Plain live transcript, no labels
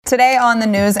Today on the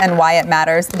news and why it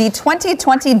matters, the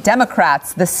 2020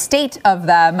 Democrats, the state of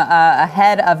them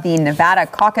ahead of the Nevada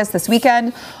caucus this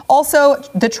weekend. Also,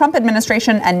 the Trump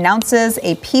administration announces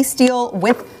a peace deal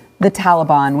with the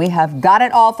Taliban. We have got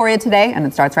it all for you today, and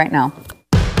it starts right now.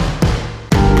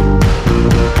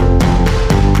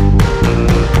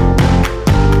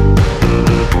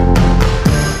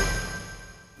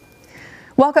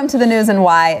 Welcome to the news and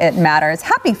why it matters.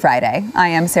 Happy Friday. I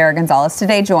am Sarah Gonzalez,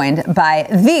 today joined by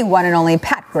the one and only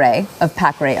Pat Gray of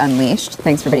Pat Gray Unleashed.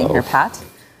 Thanks for being here, Pat.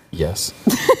 Yes.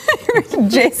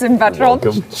 Jason Buttrell,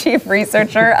 Chief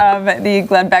Researcher of the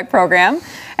Glenn Beck Program,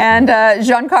 and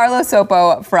Giancarlo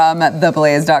Sopo from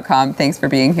theblaze.com. Thanks for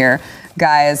being here,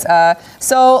 guys.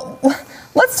 So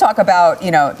let's talk about,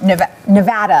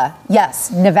 Nevada. Yes,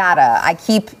 Nevada.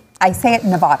 I say it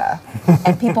Nevada,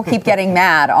 and people keep getting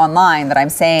mad online that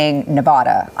I'm saying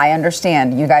Nevada. I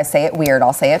understand. You guys say it weird.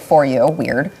 I'll say it for you.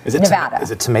 Weird. Is it Nevada. Is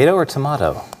it tomato or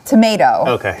tomato? Tomato.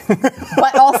 Okay.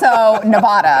 But also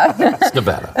Nevada. It's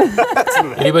Nevada.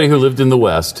 Anybody who lived in the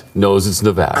West knows it's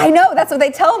Nevada. I know. That's what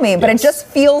they tell me, but Yes. it just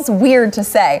feels weird to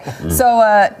say. So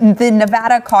the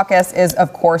Nevada caucus is,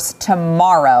 of course,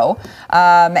 tomorrow.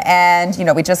 And,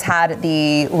 we just had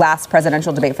the last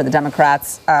presidential debate for the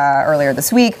Democrats earlier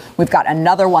this week. We've got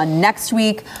another one next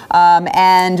week.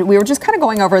 And we were just kind of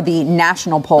going over the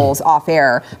national polls off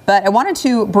air. But I wanted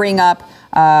to bring up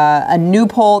a new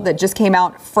poll that just came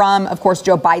out from, of course,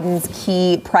 Joe Biden's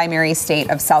key primary state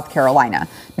of South Carolina.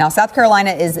 Now, South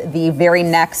Carolina is the very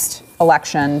next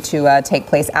election to take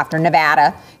place after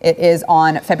Nevada. It is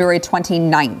on February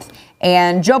 29th.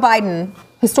 And Joe Biden,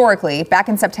 historically, back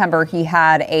in September, he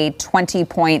had a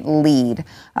 20-point lead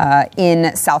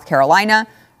in South Carolina.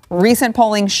 Recent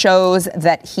polling shows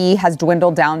that he has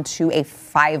dwindled down to a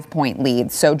 5-point lead.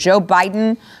 So Joe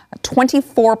Biden,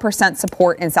 24%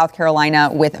 support in South Carolina,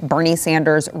 with Bernie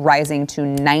Sanders rising to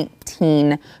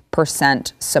 19%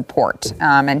 support.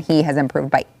 And he has improved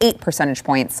by 8 percentage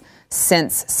points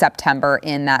since September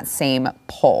in that same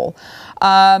poll.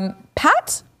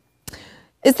 Pat,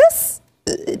 is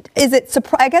it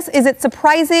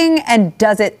surprising, and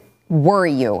does it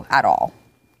worry you at all?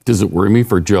 Does it worry me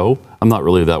for Joe? I'm not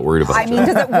really that worried about Joe.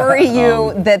 Does it worry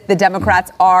you that the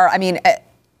Democrats are,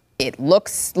 it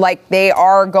looks like they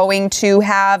are going to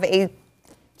have a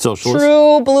Socialist?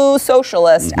 true blue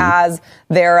socialist as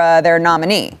their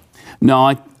nominee.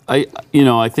 No, I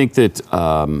think that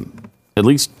at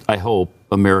least I hope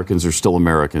Americans are still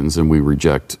Americans and we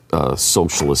reject a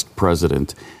socialist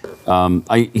president.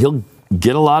 He'll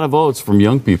get a lot of votes from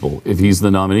young people if he's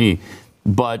the nominee.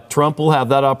 But Trump will have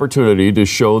that opportunity to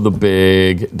show the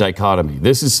big dichotomy.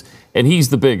 And he's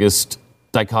the biggest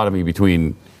dichotomy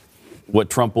between what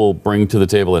Trump will bring to the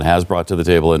table and has brought to the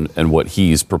table and what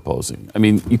he's proposing.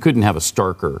 You couldn't have a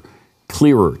starker,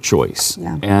 clearer choice.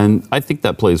 Yeah. And I think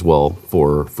that plays well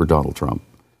for Donald Trump.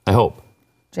 I hope.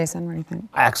 Jason, what do you think?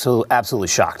 Absolutely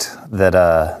shocked that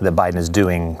Biden is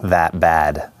doing that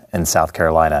bad in South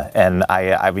Carolina. And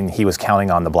he was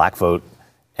counting on the black vote.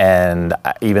 And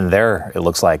even there, it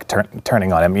looks like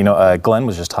turning on him. Glenn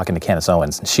was just talking to Candace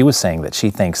Owens, and she was saying that she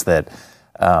thinks that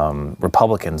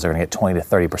Republicans are going to get 20 to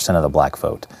 30% of the black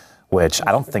vote, which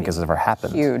I don't think has ever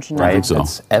happened. Huge, no. Right? I think so.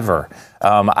 It's ever.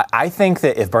 I think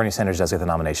that if Bernie Sanders does get the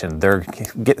nomination,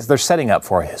 they're setting up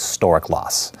for a historic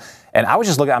loss. And I was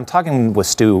just I'm talking with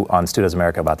Stu on Stu Does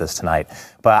America about this tonight,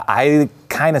 but I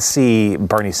kind of see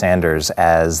Bernie Sanders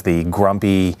as the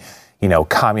grumpy,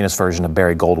 communist version of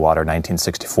Barry Goldwater,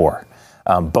 1964.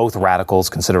 Both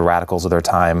radicals, considered radicals of their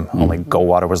time. Only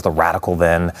Goldwater was the radical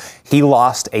then. He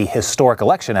lost a historic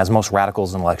election, as most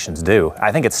radicals in elections do.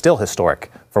 I think it's still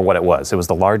historic for what it was. It was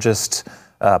the largest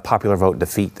popular vote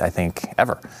defeat, I think,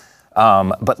 ever.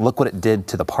 But look what it did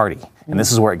to the party. And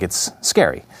this is where it gets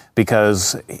scary,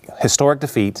 because historic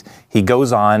defeat, he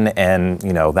goes on, and,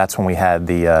 that's when we had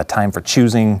the Time for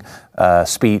Choosing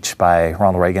speech by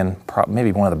Ronald Reagan,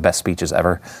 maybe one of the best speeches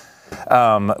ever.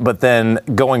 But then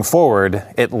going forward,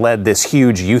 it led this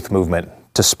huge youth movement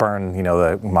to spurn,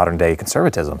 the modern day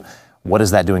conservatism. What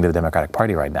is that doing to the Democratic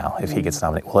Party right now if he gets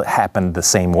nominated? Well, it happened the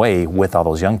same way with all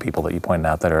those young people that you pointed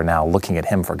out that are now looking at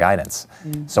him for guidance.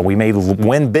 So we may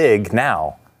win big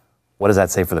now. What does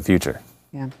that say for the future?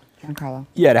 Yeah, Giancarlo.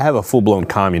 Yeah, to have a full-blown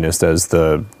communist as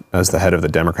the head of the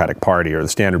Democratic Party, or the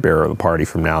standard bearer of the party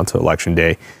from now to Election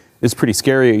Day, is pretty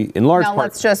scary in large part. Now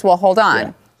let's hold on.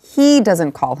 Yeah. He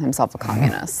doesn't call himself a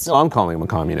communist. No, I'm calling him a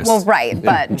communist. Well, right,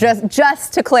 but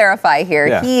just to clarify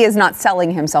here, he is not selling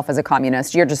himself as a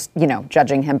communist. You're just,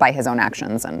 judging him by his own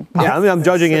actions and policies. Yeah, I'm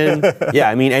judging him. Yeah,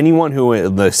 anyone who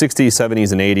in the 60s,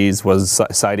 70s, and 80s was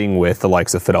siding with the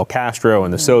likes of Fidel Castro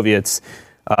and the Soviets,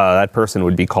 that person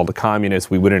would be called a communist.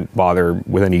 We wouldn't bother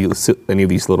with any of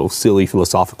these little silly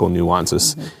philosophical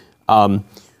nuances.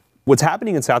 What's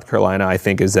happening in South Carolina, I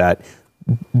think, is that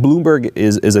Bloomberg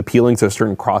is appealing to a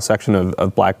certain cross section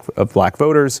of black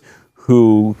voters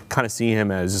who kind of see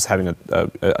him as just having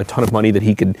a ton of money that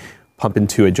he could pump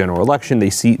into a general election. They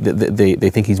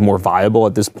think he's more viable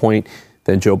at this point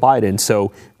than Joe Biden.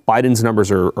 So Biden's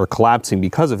numbers are collapsing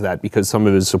because of that, because some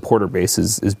of his supporter base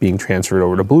is being transferred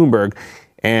over to Bloomberg.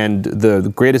 And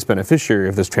the greatest beneficiary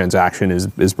of this transaction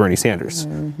is Bernie Sanders.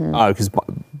 Because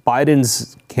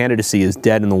Biden's candidacy is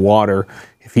dead in the water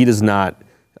if he does not.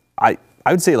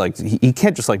 I would say, like, he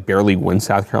can't just, like, barely win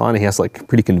South Carolina. He has to, like,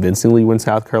 pretty convincingly win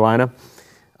South Carolina.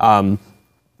 And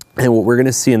what we're going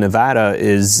to see in Nevada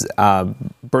is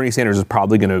Bernie Sanders is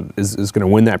probably going to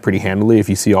win that pretty handily if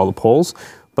you see all the polls.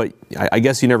 But I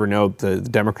guess you never know. The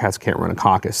Democrats can't run a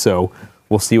caucus, so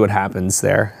we'll see what happens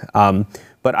there.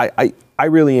 But I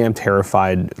really am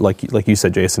terrified, like you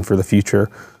said, Jason, for the future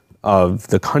of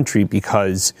the country,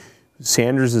 because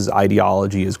Sanders'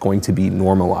 ideology is going to be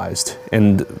normalized,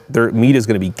 and their media is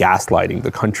going to be gaslighting the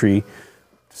country,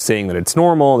 saying that it's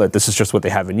normal, that this is just what they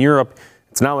have in Europe.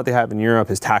 It's not what they have in Europe.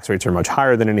 His tax rates are much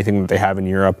higher than anything that they have in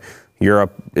Europe.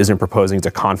 Europe isn't proposing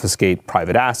to confiscate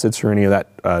private assets or any of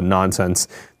that nonsense.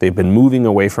 They've been moving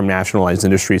away from nationalized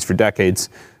industries for decades.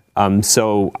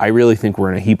 So I really think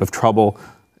we're in a heap of trouble.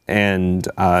 And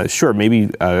sure, maybe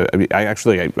I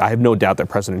have no doubt that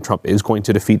President Trump is going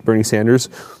to defeat Bernie Sanders.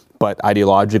 But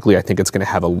ideologically, I think it's going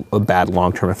to have a bad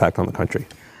long-term effect on the country.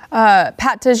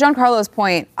 Pat, to Giancarlo's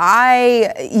point,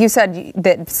 you said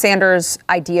that Sanders'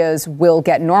 ideas will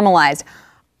get normalized.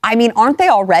 I mean, aren't they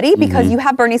already? Because you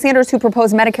have Bernie Sanders, who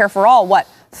proposed Medicare for all,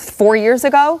 4 years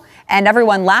ago? And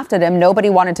everyone laughed at him.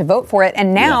 Nobody wanted to vote for it.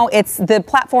 And now it's the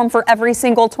platform for every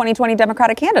single 2020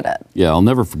 Democratic candidate. Yeah, I'll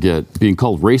never forget being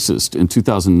called racist in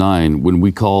 2009 when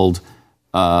we called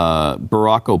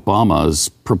Barack Obama's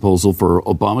proposal for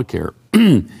Obamacare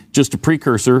just a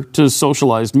precursor to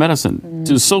socialized medicine,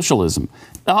 to socialism.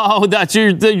 Oh,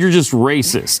 you're just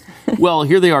racist. Well,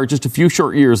 here they are just a few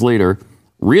short years later,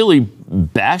 really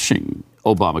bashing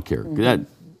Obamacare. That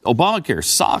Obamacare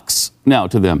sucks now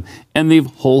to them, and they've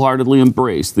wholeheartedly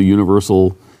embraced the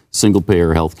universal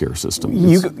single-payer healthcare system.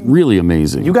 It's really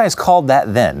amazing. You guys called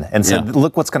that then and said,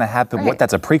 look what's going to happen, what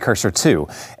that's a precursor to.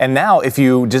 And now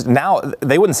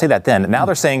they wouldn't say that then. Now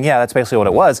they're saying, yeah, that's basically what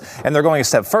it was. And they're going a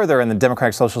step further, and the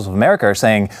Democratic Socialists of America are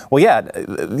saying, well, yeah,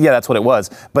 that's what it was.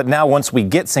 But now once we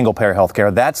get single-payer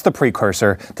healthcare, that's the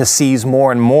precursor to seize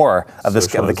more and more of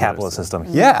the capitalist system.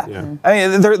 Yeah. I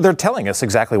mean, they're telling us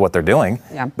exactly what they're doing.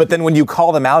 Yeah. But then when you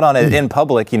call them out on it in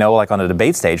public, like on a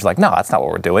debate stage, like, no, that's not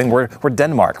what we're doing. We're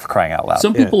Denmark, for crying out loud.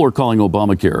 Some people were calling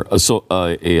Obamacare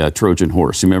a Trojan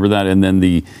horse. You remember that? And then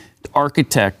the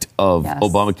architect of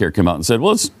Obamacare came out and said,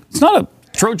 well, it's not a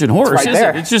Trojan horse, is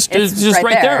it? It's just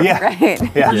right there. Yeah. Right.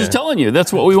 We're just telling you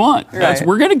that's what we want. Right.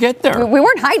 We're going to get there. We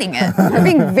weren't hiding it. We're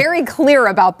being very clear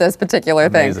about this particular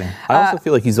thing. I also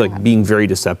feel like he's being very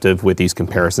deceptive with these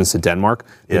comparisons to Denmark.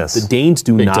 Yes. The Danes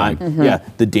do not.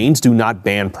 The Danes do not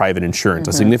ban private insurance.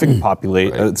 A significant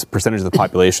percentage of the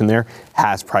population there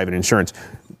has private insurance.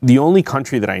 The only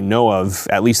country that I know of,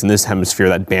 at least in this hemisphere,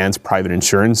 that bans private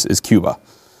insurance is Cuba.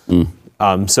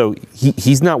 So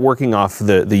he's not working off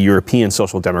the European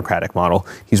social democratic model.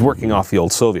 He's working off the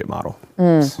old Soviet model.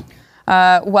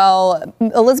 Well,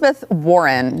 Elizabeth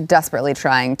Warren desperately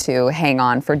trying to hang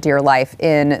on for dear life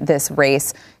in this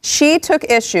race. She took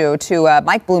issue to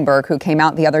Mike Bloomberg, who came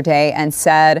out the other day and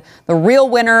said the real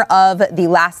winner of the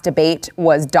last debate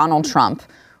was Donald Trump,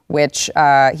 which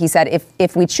he said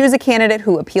if we choose a candidate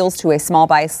who appeals to a small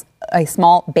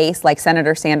base like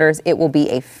Senator Sanders, it will be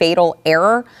a fatal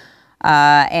error.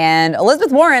 And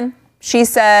Elizabeth Warren, she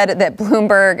said that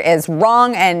Bloomberg is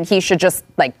wrong and he should just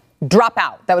drop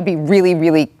out. That would be really,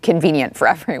 really convenient for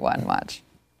everyone. Watch.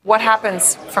 What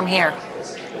happens from here?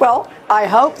 Well, I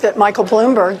hope that Michael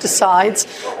Bloomberg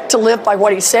decides to live by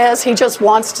what he says. He just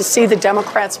wants to see the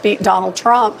Democrats beat Donald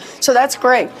Trump. So that's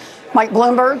great. Mike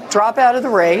Bloomberg, drop out of the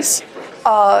race.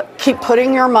 Keep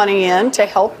putting your money in to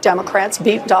help Democrats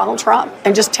beat Donald Trump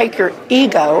and just take your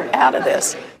ego out of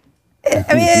this.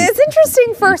 I mean, it's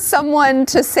interesting for someone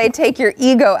to say take your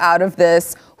ego out of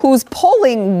this who's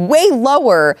polling way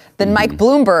lower than Mike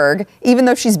Bloomberg, even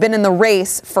though she's been in the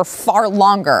race for far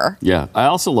longer. Yeah, I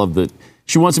also love that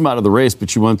she wants him out of the race, but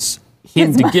she wants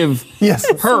him to give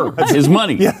her his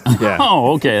money. Yeah.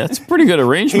 Oh, okay. That's a pretty good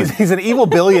arrangement. He's an evil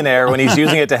billionaire when he's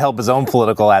using it to help his own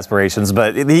political aspirations.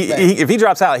 But if he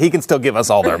drops out, he can still give us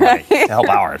all their money to help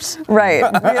ours. Right.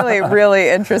 Really, really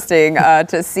interesting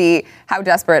to see how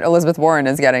desperate Elizabeth Warren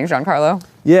is getting, Giancarlo.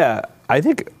 Yeah. I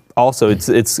think also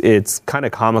it's kind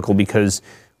of comical because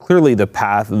clearly the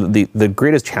path, the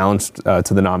greatest challenge to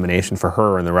the nomination for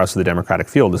her and the rest of the Democratic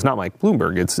field is not Mike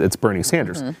Bloomberg, it's Bernie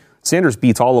Sanders. Mm-hmm. Sanders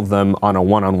beats all of them on a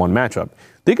one-on-one matchup.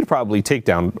 They could probably take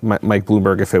down Mike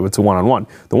Bloomberg if it was a one-on-one.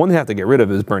 The one they have to get rid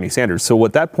of is Bernie Sanders. So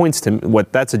what that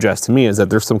suggests to me is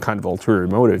that there's some kind of ulterior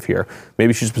motive here.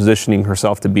 Maybe she's positioning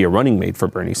herself to be a running mate for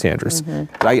Bernie Sanders.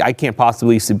 Mm-hmm. I can't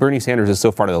possibly see Bernie Sanders is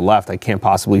so far to the left. I can't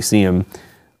possibly see him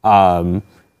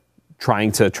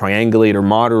trying to triangulate or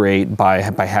moderate by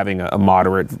having a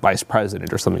moderate vice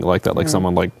president or something like that, like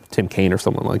someone like Tim Kaine or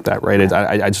someone like that, right? Yeah.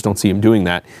 I just don't see him doing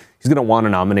that. He's going to want to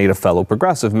nominate a fellow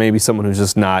progressive, maybe someone who's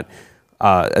just not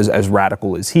as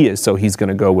radical as he is. So he's going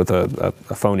to go with a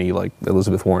phony like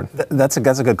Elizabeth Warren. That's a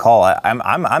good call.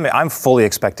 I'm fully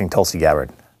expecting Tulsi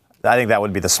Gabbard. I think that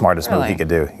would be the smartest move he could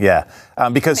do. Yeah,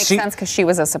 because makes sense because she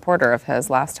was a supporter of his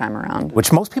last time around.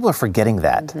 Which most people are forgetting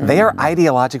that they are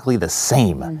ideologically the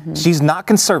same. Mm-hmm. She's not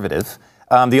conservative.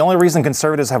 The only reason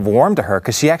conservatives have warmed to her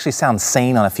because she actually sounds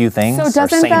sane on a few things.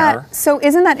 So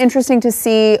isn't that interesting to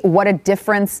see what a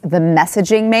difference the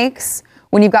messaging makes?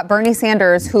 When you've got Bernie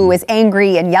Sanders, who is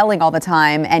angry and yelling all the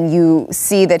time, and you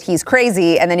see that he's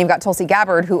crazy, and then you've got Tulsi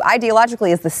Gabbard, who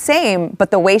ideologically is the same,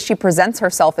 but the way she presents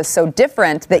herself is so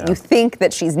different that you think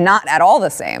that she's not at all the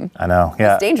same. I know.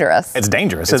 Yeah, it's dangerous. It's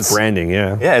dangerous. It's branding.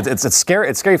 Yeah. Yeah. It's scary.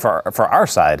 It's scary for our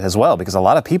side as well because a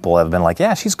lot of people have been like,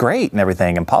 yeah, she's great and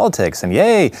everything in politics, and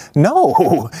yay.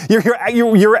 No,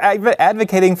 you're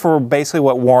advocating for basically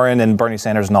what Warren and Bernie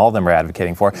Sanders and all of them are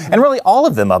advocating for, and really all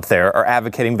of them up there are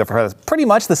advocating for pretty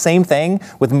much the same thing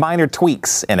with minor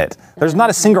tweaks in it. There's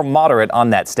not a single moderate on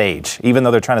that stage, even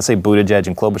though they're trying to say Buttigieg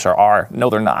and Klobuchar are.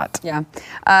 No, they're not. Yeah.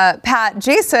 Pat,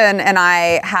 Jason and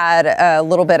I had a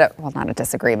little bit of, well, not a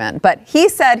disagreement, but he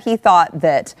said he thought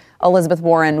that Elizabeth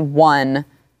Warren won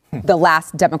the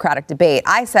last Democratic debate.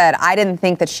 I said I didn't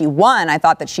think that she won. I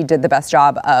thought that she did the best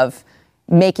job of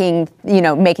making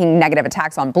negative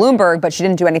attacks on Bloomberg, but she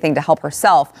didn't do anything to help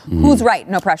herself. Who's right?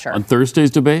 No pressure. On Thursday's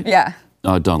debate? Yeah.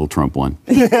 Donald Trump won.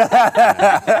 Donald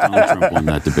Trump won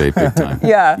that debate big time.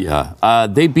 Yeah. Yeah.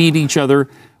 They beat each other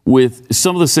with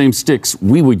some of the same sticks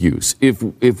we would use if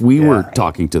we were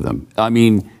talking to them. I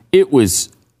mean, it was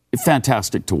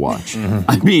fantastic to watch. Mm-hmm.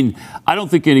 I mean, I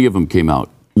don't think any of them came out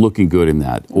looking good in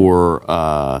that or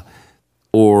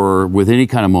with any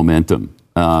kind of momentum.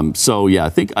 So yeah, I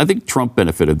think Trump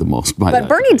benefited the most by that. But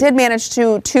Bernie did manage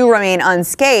to remain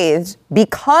unscathed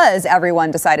because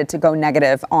everyone decided to go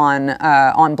negative on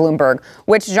Bloomberg.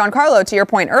 Which, Giancarlo, to your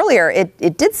point earlier,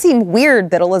 it did seem weird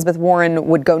that Elizabeth Warren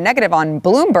would go negative on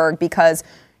Bloomberg because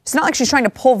it's not like she's trying to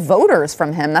pull voters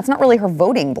from him. That's not really her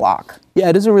voting bloc. Yeah,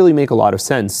 it doesn't really make a lot of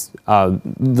sense.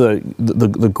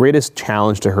 The greatest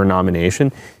challenge to her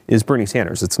nomination is Bernie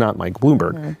Sanders. It's not Mike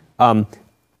Bloomberg. Mm-hmm.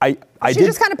 She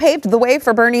just kind of paved the way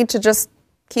for Bernie to just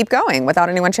keep going without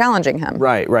anyone challenging him.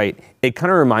 Right. It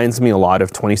kind of reminds me a lot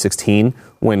of 2016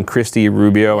 when Christie,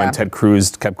 Rubio, and Ted Cruz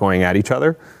kept going at each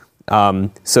other.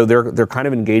 So they're kind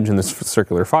of engaged in this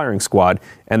circular firing squad,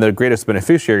 and the greatest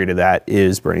beneficiary to that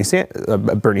is Bernie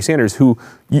Sanders, who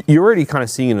you're already kind of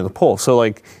seeing in the poll. So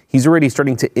like he's already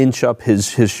starting to inch up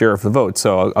his share of the vote.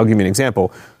 So I'll give you an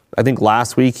example. I think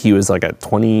last week he was like at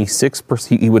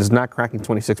 26%. He was not cracking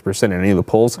 26% in any of the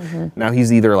polls. Mm-hmm. Now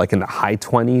he's either like in the high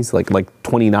 20s, like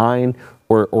 29,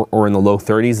 or in the low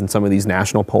 30s in some of these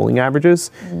national polling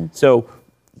averages. Mm-hmm. So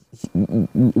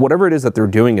whatever it is that they're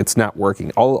doing, it's not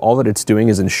working. All that it's doing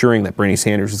is ensuring that Bernie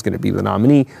Sanders is going to be the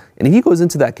nominee. And if he goes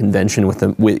into that convention with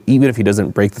even if he doesn't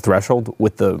break the threshold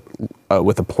with the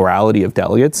plurality of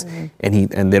delegates,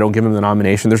 and they don't give him the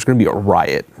nomination, there's going to be a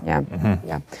riot. Yeah. Mm-hmm.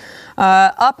 Yeah.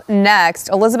 Up next,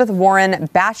 Elizabeth Warren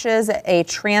bashes a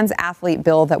trans athlete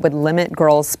bill that would limit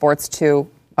girls' sports to,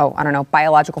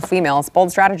 biological females.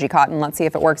 Bold strategy, Cotton. Let's see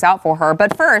if it works out for her.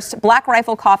 But first, Black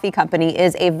Rifle Coffee Company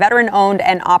is a veteran-owned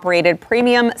and operated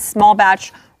premium small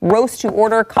batch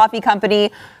roast-to-order coffee company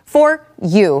for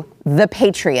you, the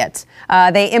patriot.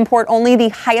 They import only the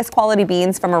highest quality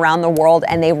beans from around the world,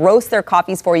 and they roast their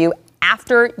coffees for you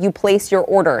after you place your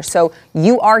order. So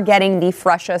you are getting the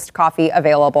freshest coffee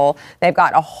available. They've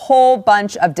got a whole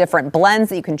bunch of different blends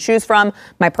that you can choose from.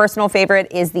 My personal favorite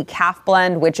is the calf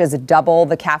blend, which is double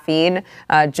the caffeine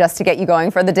just to get you going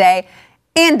for the day.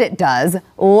 And it does,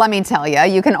 let me tell you.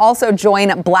 You can also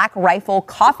join Black Rifle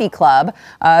Coffee Club.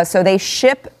 So they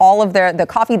ship all of the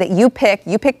coffee that you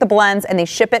pick the blends, and they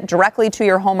ship it directly to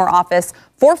your home or office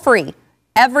for free.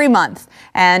 every month.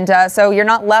 And so you're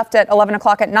not left at 11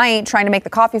 o'clock at night trying to make the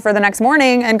coffee for the next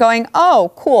morning and going,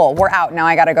 oh, cool, we're out. Now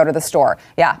I got to go to the store.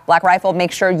 Yeah, Black Rifle,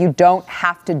 make sure you don't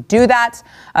have to do that.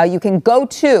 You can go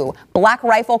to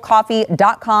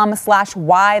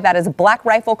blackriflecoffee.com/Y. That is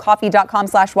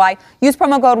blackriflecoffee.com/Y. Use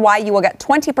promo code Y. You will get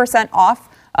 20% off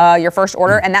your first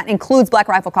order, and that includes Black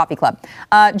Rifle Coffee Club.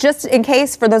 Just in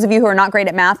case, for those of you who are not great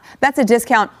at math, that's a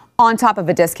discount on top of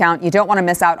a discount. You don't want to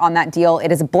miss out on that deal.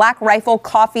 It is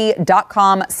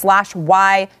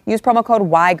blackriflecoffee.com/Y. Use promo code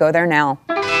Y. Go there now.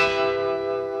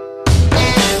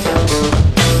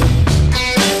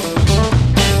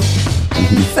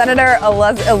 Senator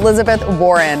Elizabeth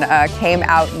Warren came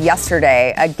out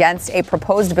yesterday against a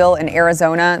proposed bill in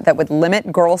Arizona that would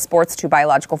limit girls' sports to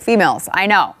biological females. I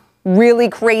know, really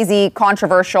crazy,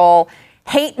 controversial,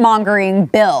 hate-mongering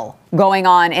bill going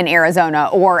on in Arizona,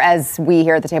 or as we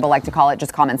here at the table like to call it,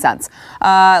 just common sense.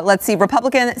 Let's see.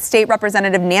 Republican State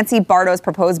Representative Nancy Barto's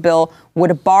proposed bill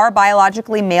would bar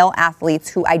biologically male athletes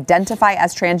who identify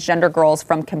as transgender girls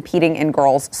from competing in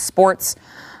girls' sports.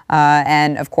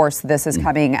 And, of course, this is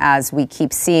coming as we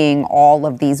keep seeing all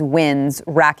of these wins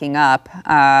racking up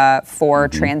for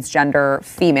transgender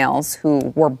females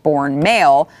who were born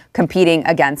male competing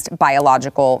against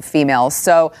biological females.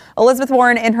 So Elizabeth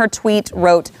Warren in her tweet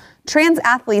wrote, "Trans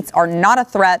athletes are not a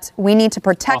threat. We need to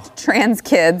protect trans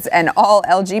kids and all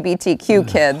LGBTQ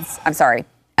kids." I'm sorry.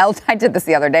 I did this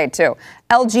the other day, too.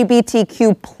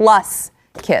 LGBTQ plus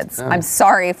kids. I'm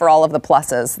sorry for all of the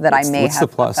pluses that I may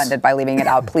have offended by leaving it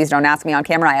out. Please don't ask me on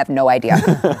camera. I have no idea.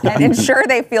 And ensure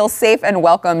they feel safe and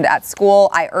welcomed at school.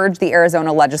 I urge the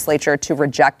Arizona legislature to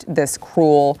reject this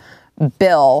cruel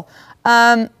bill.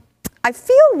 I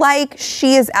feel like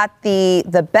she is at the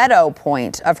Beto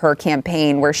point of her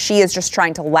campaign, where she is just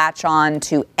trying to latch on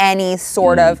to any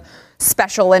sort of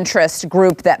special interest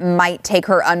group that might take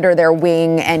her under their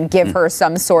wing and give her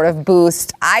some sort of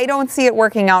boost. I don't see it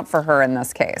working out for her in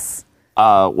this case.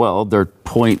 Well, they're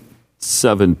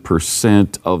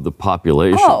 0.7% of the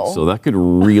population, so that could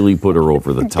really put her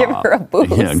over the top. Give her a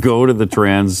boost. Yeah, go to the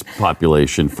trans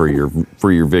population for your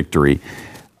victory.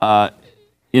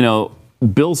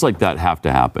 Bills like that have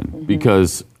to happen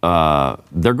because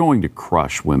they're going to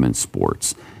crush women's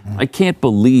sports. I can't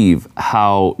believe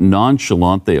how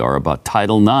nonchalant they are about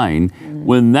Title IX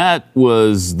when that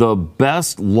was the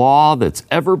best law that's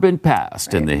ever been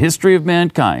passed in the history of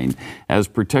mankind as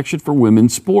protection for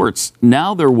women's sports.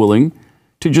 Now they're willing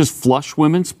to just flush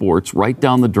women's sports right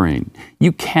down the drain.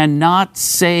 You cannot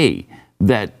say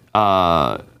that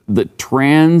that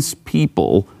trans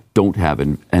people don't have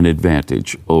an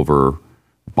advantage over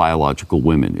biological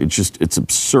women. It's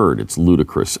absurd. It's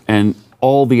ludicrous. And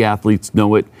all the athletes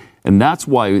know it. And that's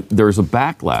why there's a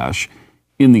backlash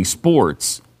in these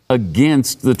sports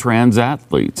against the trans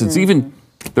athletes. It's even,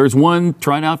 there's one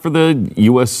trying out for the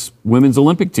U.S. Women's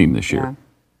Olympic team this year.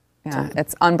 Yeah,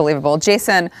 it's unbelievable.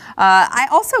 Jason, I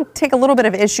also take a little bit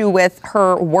of issue with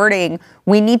her wording.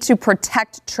 We need to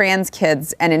protect trans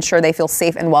kids and ensure they feel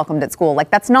safe and welcomed at school. Like,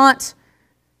 that's not,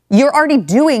 you're already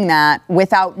doing that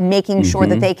without making sure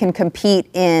that they can compete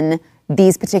in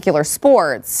these particular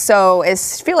sports. So I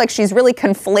feel like she's really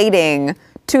conflating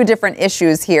two different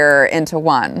issues here into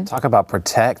one. Talk about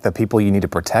protect. The people you need to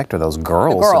protect are those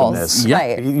girls. The girls, in this.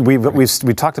 right.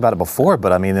 We've talked about it before,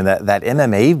 but I mean, in that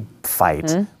MMA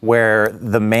fight where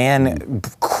the man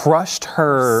crushed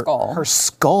her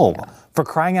skull for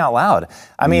crying out loud.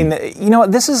 I mean,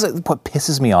 this is what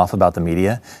pisses me off about the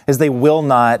media, is they will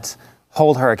not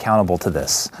hold her accountable to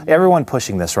this. Everyone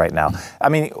pushing this right now. I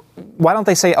mean, why don't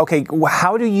they say, okay,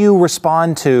 how do you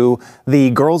respond to the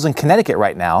girls in Connecticut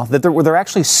right now that they're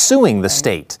actually suing the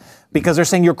state because they're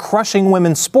saying you're crushing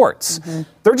women's sports?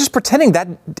 They're just pretending that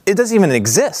it doesn't even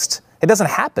exist. It doesn't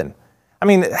happen. I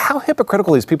mean, how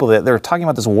hypocritical are these people that they're talking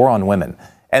about this war on women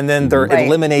and then they're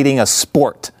eliminating a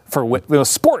sport for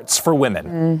sports for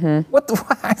women. What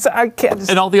I can't just...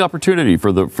 And all the opportunity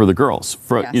for the girls.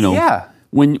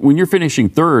 When you're finishing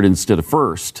third instead of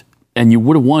first, and you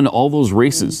would have won all those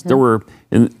races, there were,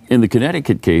 in the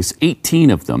Connecticut case, 18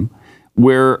 of them,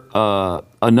 where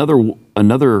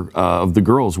another of the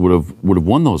girls would have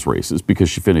won those races because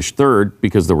she finished third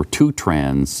because there were two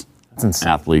trans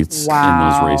athletes in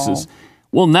those races.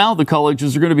 Well, now the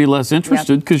colleges are going to be less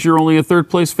interested because you're only a third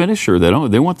place finisher.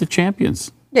 They want the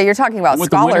champions. Yeah, you're talking about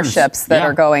scholarships that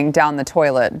are going down the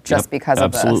toilet just because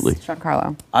of this. Absolutely.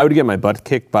 Giancarlo. I would get my butt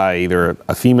kicked by either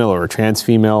a female or a trans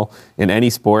female in any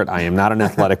sport. I am not an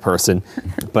athletic person,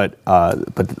 but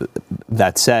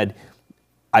that said,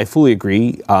 I fully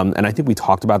agree, and I think we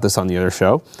talked about this on the other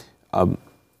show.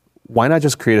 Why not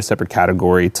just create a separate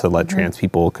category to let trans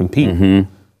people compete?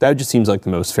 that just seems like the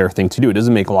most fair thing to do. It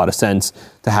doesn't make a lot of sense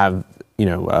to have,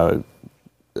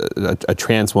 a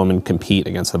trans woman compete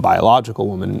against a biological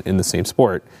woman in the same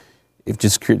sport. If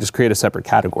just create a separate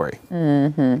category.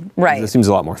 Right. It seems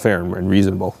a lot more fair and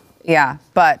reasonable. Yeah,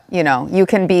 but, you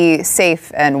can be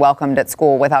safe and welcomed at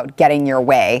school without getting your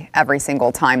way every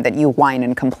single time that you whine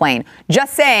and complain.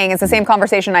 Just saying, it's the same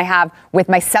conversation I have with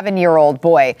my 7-year-old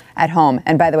boy at home.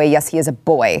 And by the way, yes, he is a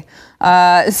boy.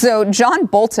 So John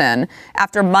Bolton,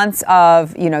 after months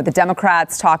of, the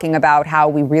Democrats talking about how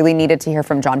we really needed to hear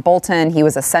from John Bolton, he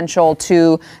was essential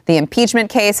to the impeachment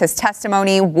case. His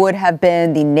testimony would have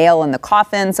been the nail in the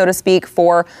coffin, so to speak,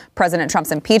 for President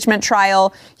Trump's impeachment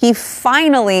trial. He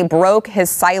finally broke his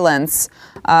silence,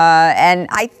 and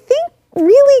I think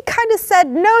really kind of said,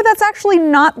 no, that's actually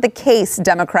not the case,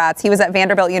 Democrats. He was at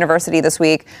Vanderbilt University this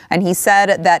week, and he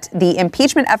said that the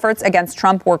impeachment efforts against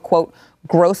Trump were, quote,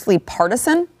 grossly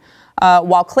partisan,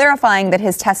 while clarifying that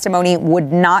his testimony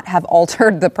would not have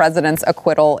altered the president's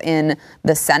acquittal in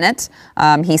the Senate.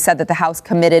 He said that the House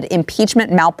committed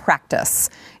impeachment malpractice.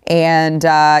 And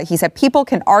he said, people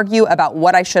can argue about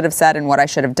what I should have said and what I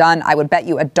should have done. I would bet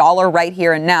you $1 right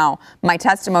here and now my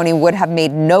testimony would have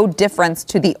made no difference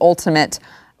to the ultimate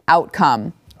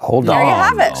outcome. Hold on. There you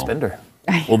have it. Spender.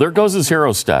 Well, there goes his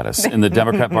hero status in the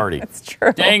Democrat Party. That's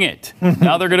true. Dang it.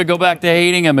 Now they're going to go back to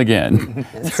hating him again.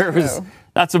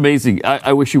 That's amazing.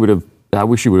 I wish he would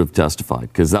have testified,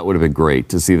 because that would have been great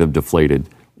to see them deflated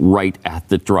right at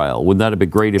the trial. Wouldn't that have been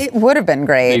great? If it would have been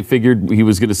great. They figured he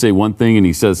was going to say one thing and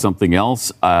he says something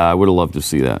else. I would have loved to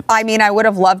see that. I mean, I would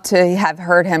have loved to have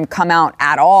heard him come out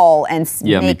at all and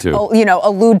me too.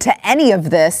 Allude to any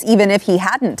of this, even if he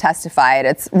hadn't testified.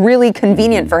 It's really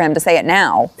convenient for him to say it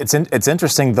now. It's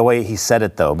interesting the way he said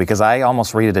it, though, because I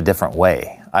almost read it a different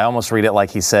way. I almost read it like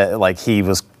he said, like he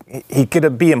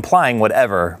could be implying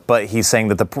whatever, but he's saying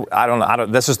that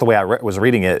that's just the way I was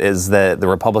reading it, is that the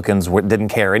Republicans didn't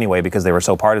care anyway because they were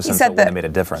so partisan, so it wouldn't have made a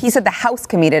difference. He said the House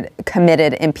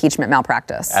committed impeachment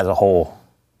malpractice. As a whole,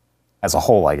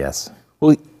 I guess.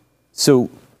 Well, so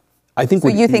I think. So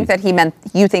you think that he meant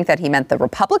the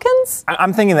Republicans?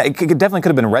 I'm thinking that it definitely could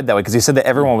have been read that way, because he said that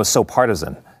everyone was so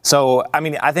partisan. So, I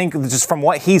mean, I think just from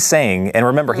what he's saying, and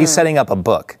remember, he's setting up a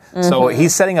book. So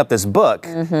he's setting up this book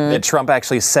that Trump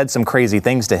actually said some crazy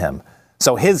things to him.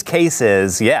 So his case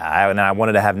is, and I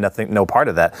wanted to have no part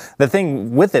of that. The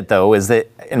thing with it, though, is that,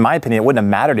 in my opinion, it wouldn't have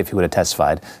mattered if he would have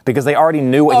testified, because they already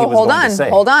knew what he was going to say.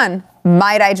 Hold on.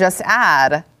 Might I just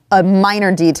add a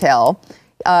minor detail?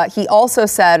 He also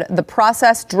said the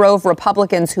process drove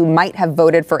Republicans who might have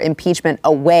voted for impeachment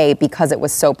away because it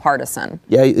was so partisan.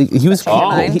 Yeah, he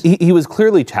was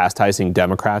clearly chastising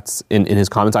Democrats in his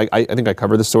comments. I think I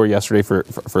covered the story yesterday for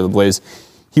The Blaze.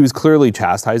 He was clearly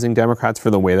chastising Democrats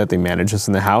for the way that they managed this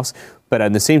in the House. But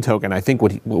on the same token, I think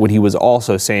what he was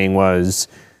also saying was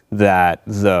that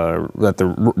the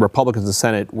Republicans in the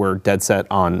Senate were dead set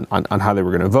on how they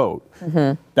were going to vote.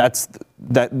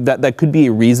 That could be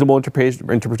a reasonable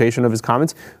interpretation of his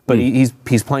comments, but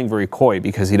he's playing very coy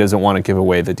because he doesn't want to give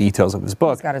away the details of his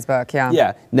book. He's got his book, yeah.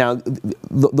 Yeah. Now,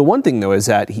 the one thing, though, is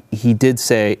that he did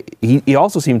say, he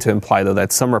also seemed to imply, though,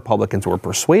 that some Republicans were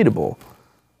persuadable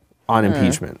on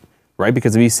impeachment, right?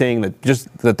 Because he's saying that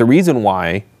the reason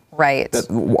why. Right.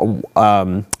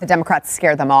 The Democrats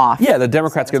scared them off. Yeah, the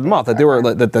Democrats scared them off.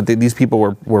 That these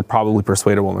people were probably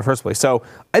persuadable in the first place. So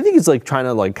I think he's trying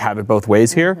to have it both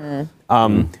ways here.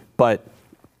 But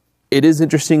it is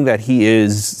interesting that he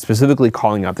is specifically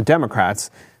calling out the Democrats.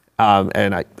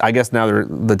 And I guess now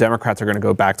the Democrats are going to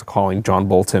go back to calling John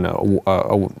Bolton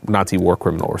a Nazi war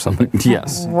criminal or something.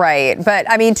 Yes. Right. But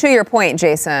I mean, to your point,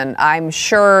 Jason, I'm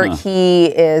sure he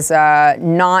is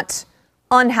not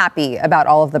unhappy about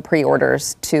all of the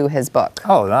pre-orders to his book.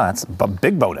 Oh, no, that's a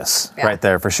big bonus right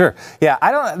there for sure. Yeah,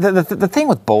 I don't. The thing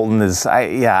with Bolton is,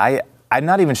 I'm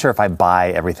not even sure if I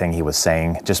buy everything he was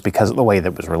saying, just because of the way that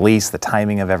it was released, the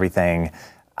timing of everything.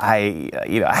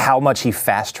 How much he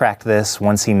fast-tracked this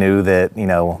once he knew that,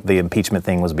 the impeachment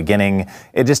thing was beginning.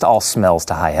 It just all smells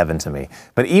to high heaven to me.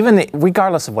 But even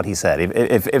regardless of what he said,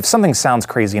 if something sounds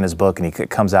crazy in his book and it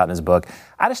comes out in his book,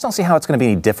 I just don't see how it's going to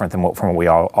be any different than from what we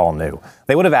all knew.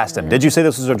 They would have asked him, did you say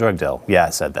this was a drug deal? Yeah, I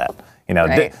said that.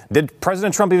 Right. Did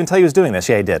President Trump even tell you he was doing this?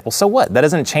 Yeah, he did. Well, so what? That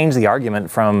doesn't change the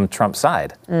argument from Trump's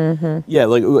side. Yeah,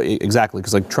 exactly.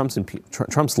 Because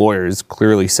Trump's lawyers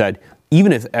clearly said,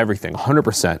 even if everything,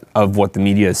 100% of what the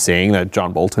media is saying that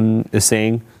John Bolton is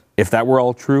saying, if that were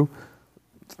all true,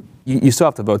 you still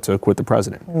have to vote to acquit the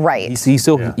president. Right. He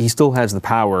still has the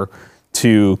power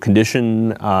to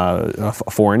condition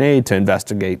foreign aid, to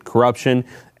investigate corruption.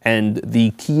 And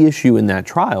the key issue in that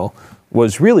trial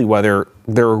was really whether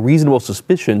there are reasonable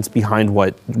suspicions behind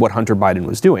what Hunter Biden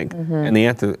was doing. And the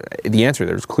answer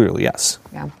there is clearly yes.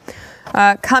 Yeah.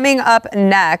 Coming up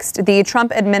next, the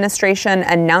Trump administration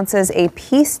announces a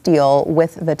peace deal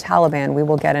with the Taliban. We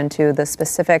will get into the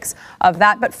specifics of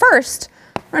that. But first,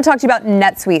 I'm going to talk to you about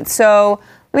NetSuite. So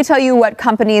let me tell you what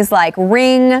companies like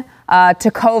Ring,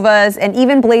 Tecovas, and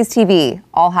even Blaze TV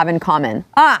all have in common.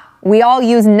 We all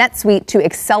use NetSuite to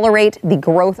accelerate the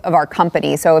growth of our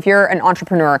company. So if you're an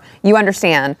entrepreneur, you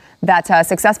understand that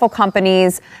successful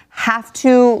companies have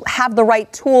to have the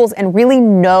right tools and really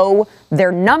know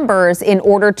their numbers in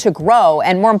order to grow,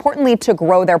 and more importantly, to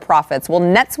grow their profits. Well,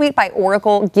 NetSuite by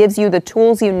Oracle gives you the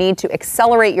tools you need to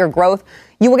accelerate your growth.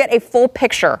 You will get a full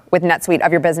picture with NetSuite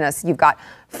of your business. You've got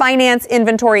finance,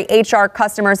 inventory, HR,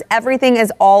 customers. Everything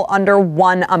is all under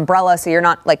one umbrella. So you're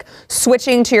not like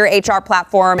switching to your HR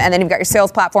platform and then you've got your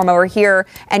sales platform over here,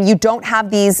 and you don't have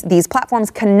these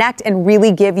platforms connect and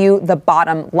really give you the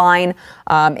bottom line.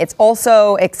 It's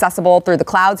also accessible through the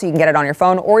cloud, so you can get it on your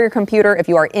phone or your computer if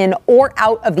you are in or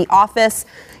out of the office.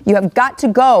 You have got to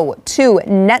go to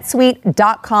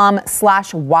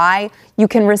netsuite.com/why. You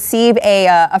can receive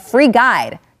a free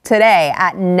guide today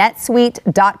at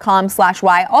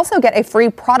netsuite.com/why. Also get a free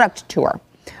product tour.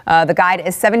 The guide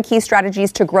is 7 key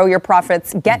strategies to grow your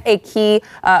profits. Get a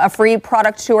free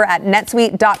product tour at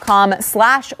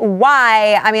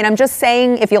netsuite.com/why. I mean, I'm just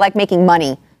saying, if you like making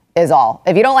money, is all.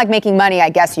 If you don't like making money, I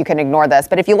guess you can ignore this.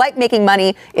 But if you like making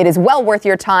money, it is well worth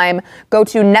your time. Go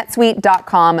to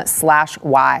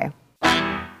netsuite.com/why.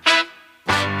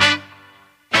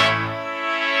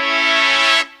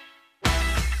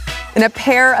 In a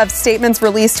pair of statements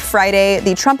released Friday,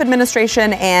 the Trump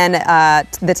administration and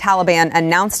the Taliban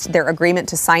announced their agreement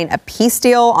to sign a peace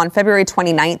deal on February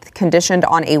 29th, conditioned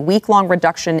on a week-long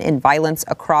reduction in violence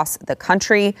across the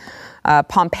country.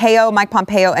 Mike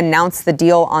Pompeo announced the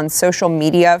deal on social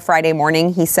media Friday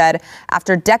morning. He said,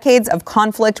 after decades of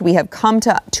conflict, we have come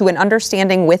to an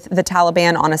understanding with the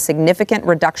Taliban on a significant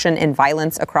reduction in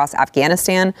violence across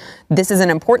Afghanistan. This is an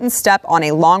important step on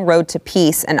a long road to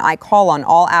peace, and I call on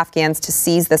all Afghans to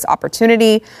seize this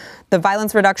opportunity. The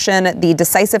violence reduction, the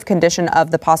decisive condition of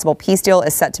the possible peace deal,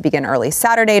 is set to begin early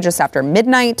Saturday, just after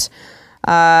midnight.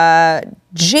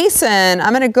 Jason, I'm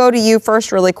going to go to you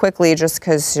first really quickly, just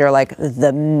because you're like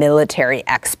the military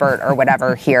expert or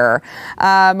whatever here.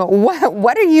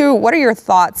 What are your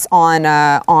thoughts on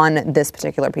this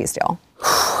particular peace deal?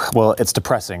 Well, it's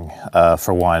depressing,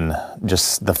 for one,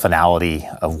 just the finality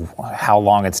of how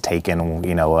long it's taken.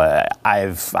 You know,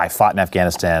 I fought in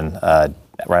Afghanistan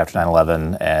right after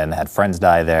 9/11 and had friends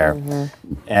die there.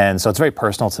 And so it's very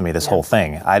personal to me, this whole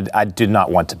thing. I did not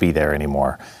want to be there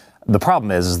anymore. The problem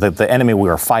is that the enemy we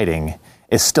were fighting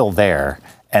is still there,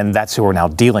 and that's who we're now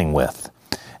dealing with.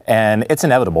 And it's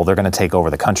inevitable they're going to take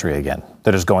over the country again.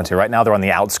 They're just going to. Right now they're on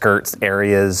the outskirts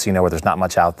areas, where there's not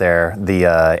much out there. The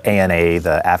ANA,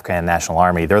 the Afghan National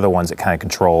Army, they're the ones that kind of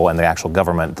control, and the actual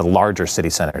government, the larger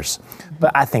city centers.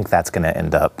 But I think that's going to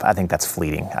end up, I think that's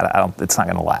fleeting. It's not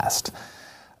going to last.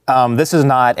 This is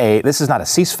not a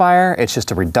ceasefire. It's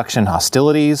just a reduction in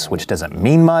hostilities, which doesn't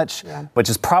mean much, which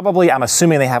is probably, I'm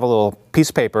assuming they have a little piece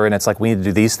of paper and it's like, we need to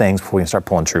do these things before we can start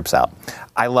pulling troops out.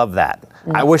 I love that.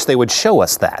 I wish they would show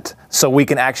us that so we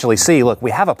can actually see, look,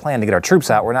 we have a plan to get our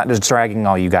troops out. We're not just dragging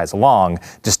all you guys along,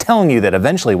 just telling you that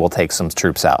eventually we'll take some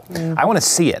troops out. I want to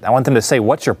see it. I want them to say,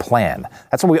 what's your plan?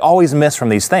 That's what we always miss from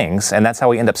these things, and that's how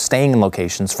we end up staying in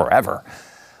locations forever.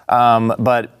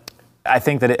 But I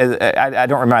think that I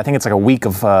don't remember. I think it's like a week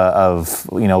of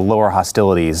lower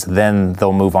hostilities. Then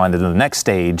they'll move on to the next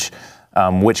stage,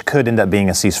 which could end up being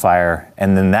a ceasefire,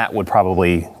 and then that would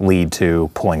probably lead to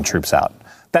pulling troops out.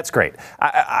 That's great.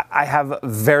 I have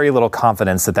very little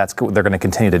confidence that they're going to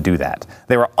continue to do that.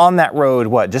 They were on that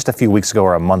road, just a few weeks ago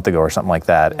or a month ago or something like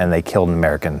that, and they killed an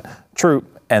American troop,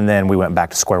 and then we went back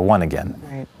to square one again.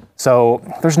 Right. So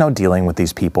there's no dealing with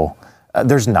these people.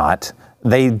 There's not.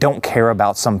 They don't care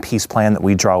about some peace plan that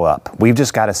we draw up. We've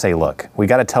just got to say, look, we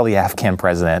got to tell the Afghan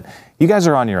president, you guys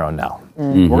are on your own now.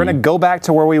 We're going to go back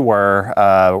to where we were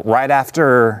right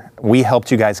after we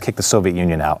helped you guys kick the Soviet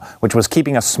Union out, which was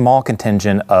keeping a small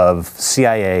contingent of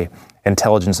CIA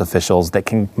intelligence officials that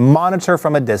can monitor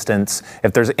from a distance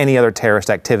if there's any other terrorist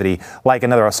activity, like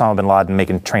another Osama bin Laden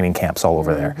making training camps all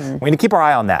over there. We need to keep our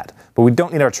eye on that, but we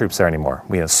don't need our troops there anymore.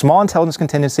 We have a small intelligence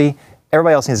contingency.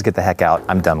 Everybody else needs to get the heck out.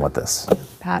 I'm done with this.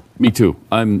 Pat? Me too.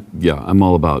 I'm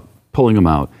all about pulling them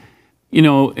out.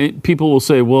 People will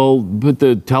say, well, but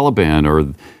the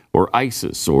Taliban or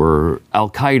ISIS or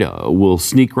Al-Qaeda will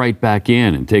sneak right back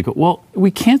in and take it. Well,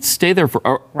 we can't stay there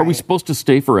are we supposed to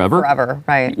stay forever? Forever,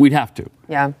 right. We'd have to.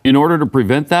 Yeah. In order to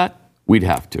prevent that, we'd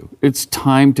have to. It's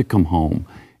time to come home.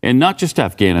 And not just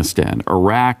Afghanistan,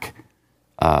 Iraq,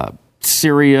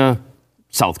 Syria,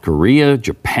 South Korea,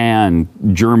 Japan,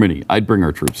 Germany. I'd bring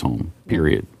our troops home,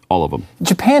 period. All of them.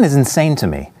 Japan is insane to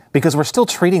me because we're still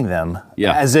treating them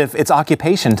as if it's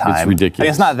occupation time. It's ridiculous. I mean,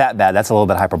 it's not that bad. That's a little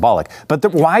bit hyperbolic. But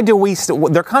why do we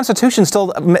their constitution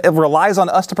still relies on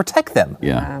us to protect them?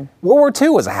 Yeah. World War II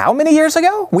was how many years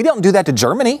ago? We don't do that to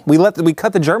Germany. We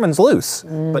cut the Germans loose,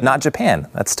 but not Japan.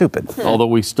 That's stupid. Although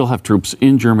we still have troops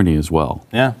in Germany as well.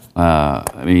 Yeah.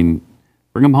 I mean,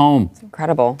 bring them home. It's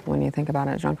incredible when you think about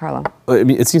it, Giancarlo. I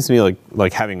mean, it seems to me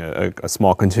like having a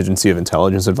small contingency of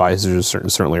intelligence advisors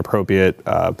is certainly appropriate,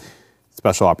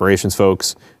 special operations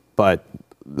folks, but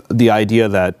the idea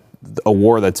that a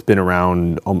war that's been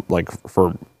around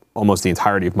for almost the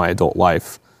entirety of my adult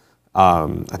life, I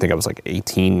think I was like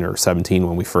 18 or 17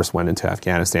 when we first went into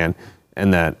Afghanistan,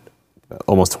 and that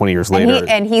almost 20 years later.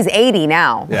 And he's 80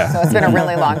 now, so it's been a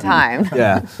really long time.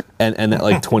 Yeah, and that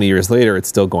like 20 years later, it's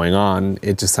still going on.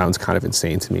 It just sounds kind of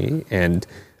insane to me. And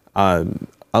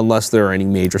unless there are any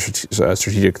major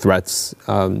strategic threats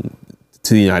to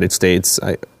the United States,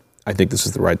 I think this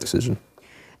is the right decision.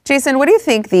 Jason, what do you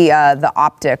think the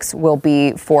optics will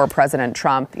be for President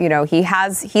Trump? You know,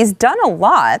 he's done a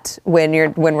lot when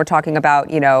we're talking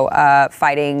about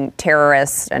fighting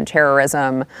terrorists and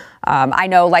terrorism. I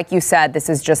know, like you said,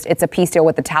 it's a peace deal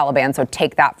with the Taliban, so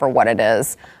take that for what it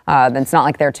is. It's not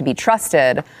like they're to be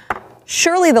trusted.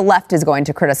 Surely the left is going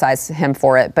to criticize him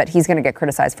for it, but he's going to get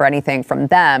criticized for anything from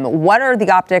them. What are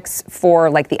the optics for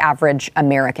like the average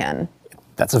American?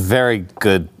 That's a very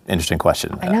good, interesting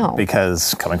question. I know.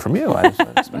 Because coming from you, I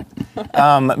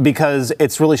respect. Because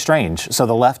it's really strange. So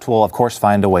the left will, of course,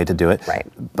 find a way to do it.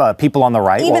 Right. People on the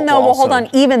right even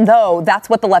though that's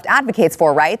what the left advocates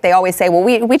for, right? They always say, well,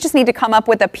 we just need to come up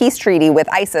with a peace treaty with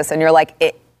ISIS. And you're like,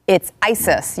 it's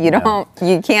ISIS. You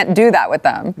can't do that with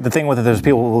them. The thing with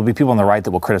it, will be people on the right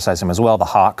that will criticize him as well, the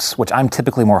hawks, which I'm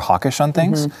typically more hawkish on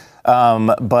things.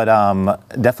 But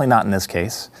definitely not in this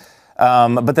case.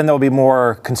 But then there will be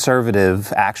more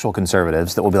actual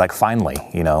conservatives that will be like, finally,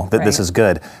 that this is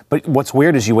good. But what's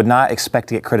weird is you would not expect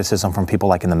to get criticism from people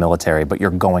like in the military, but you're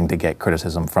going to get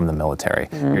criticism from the military.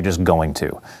 You're just going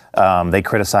to. They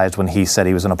criticized when he said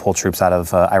he was going to pull troops out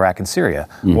of Iraq and Syria.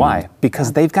 Why?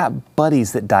 Because they've got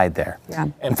buddies that died there. Yeah.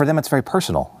 And for them, it's very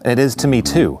personal. It is to me,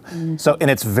 too.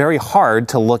 And it's very hard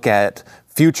to look at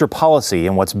future policy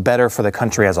and what's better for the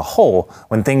country as a whole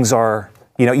when things are...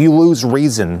 you lose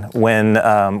reason when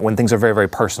things are very, very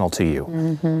personal to you.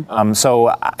 So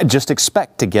I just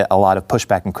expect to get a lot of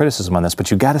pushback and criticism on this,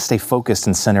 but you got to stay focused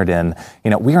and centered in,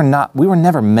 we were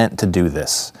never meant to do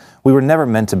this. We were never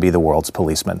meant to be the world's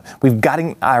policeman. We've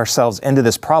gotten ourselves into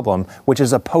this problem, which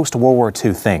is a post-World War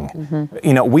II thing.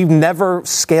 We've never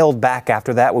scaled back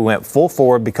after that. We went full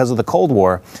forward because of the Cold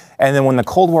War. And then when the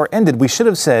Cold War ended, we should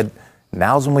have said,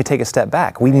 now's when we take a step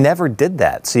back. We never did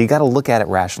that. So you got to look at it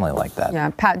rationally like that. Yeah.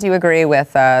 Pat, do you agree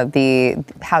with how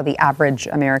the average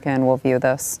American will view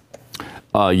this?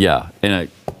 Yeah. And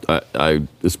I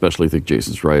especially think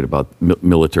Jason's right about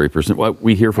military personnel.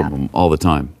 We hear from them all the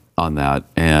time on that.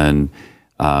 And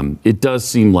it does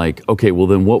seem like, okay, well,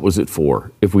 then what was it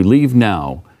for? If we leave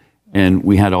now and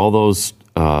we had all those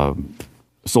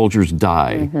soldiers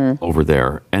die over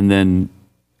there, and then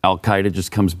Al-Qaeda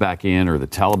just comes back in, or the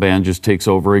Taliban just takes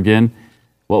over again,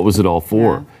 what was it all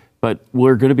for? Yeah. But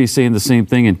we're going to be saying the same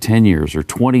thing in 10 years or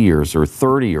 20 years or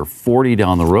 30 or 40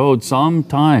 down the road.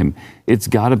 Sometime it's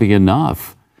got to be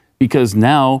enough, because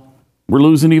now we're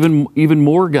losing even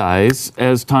more guys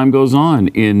as time goes on,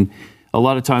 in a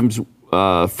lot of times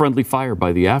friendly fire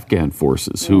by the Afghan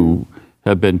forces who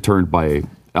have been turned by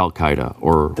Al-Qaeda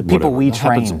or the people we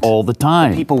trained. Happens all the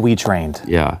time. The people we trained.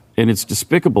 Yeah, and it's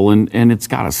despicable, and it's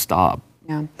got to stop.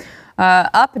 Yeah.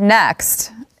 Up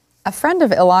next, a friend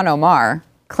of Ilhan Omar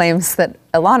claims that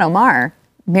Ilhan Omar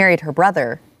married her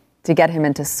brother to get him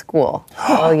into school.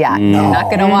 Oh yeah, You're not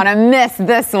going to want to miss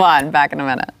this one. Back in a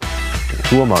minute.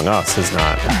 Who among us is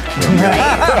not?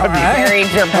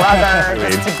 Married your brother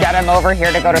just to get him over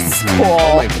here to go to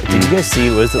school. Did you guys see?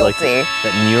 Was it like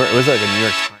that New York? Was it like a New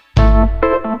York Times?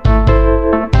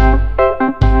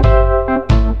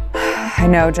 I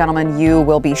know, gentlemen, you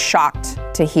will be shocked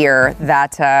to hear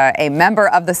that a member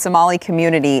of the Somali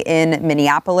community in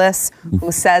Minneapolis,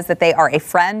 who says that they are a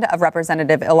friend of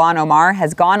Representative Ilhan Omar,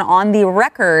 has gone on the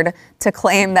record to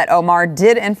claim that Omar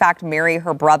did, in fact, marry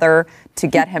her brother to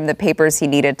get him the papers he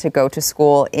needed to go to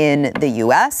school in the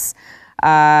U.S.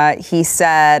 He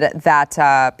said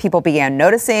that people began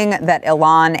noticing that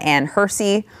Ilhan and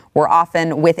Hersey were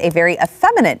often with a very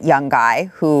effeminate young guy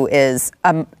who is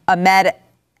Ahmed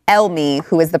Elmi,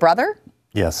 who is the brother.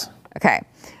 Yes. Okay.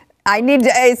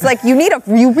 It's like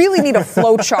you really need a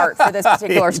flow chart for this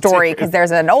particular story, because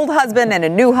there's an old husband and a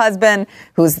new husband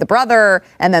who's the brother,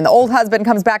 and then the old husband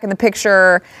comes back in the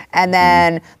picture, and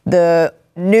then the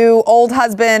new old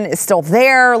husband is still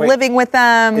there living with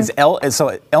them. So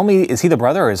Elmi, is he the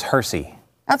brother or is Hersey?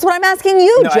 That's what I'm asking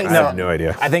you, Jason. I have no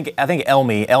idea. I think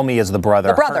Elmi is the brother.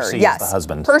 The brother, Hersey yes. is the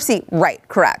husband. Hersey, right,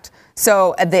 correct.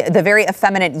 So the very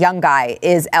effeminate young guy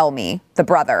is Elmi, the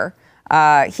brother.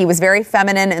 He was very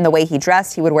feminine in the way he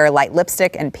dressed. He would wear light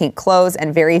lipstick and pink clothes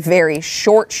and very, very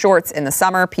short shorts in the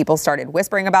summer. People started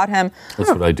whispering about him. That's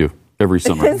what I do every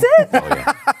summer. Is it? Oh,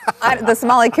 yeah. The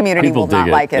Somali community People will not dig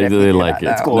it. like it. if you They do like that, it.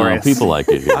 though. It's glorious. No, people like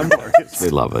it. They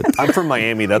love it. I'm from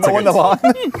Miami. That's like the lawn.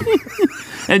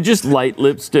 And just light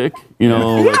lipstick,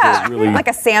 Yeah, like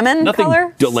a salmon nothing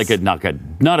color.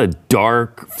 not a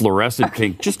dark fluorescent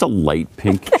pink, just a light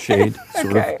pink shade. Sort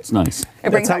of. It's nice.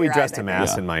 That's how we dress to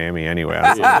mass in Miami anyway.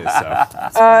 On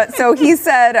Sundays, So he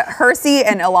said Hersey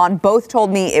and Ilan both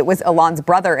told me it was Ilan's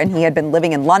brother, and he had been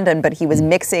living in London, but he was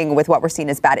mixing with what were seen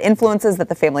as bad influences that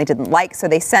the family didn't like. So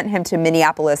they sent him to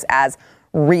Minneapolis as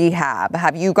rehab.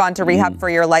 Have you gone to rehab for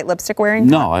your light lipstick wearing?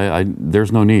 No, I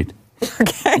there's no need.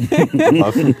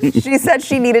 She said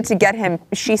she needed to get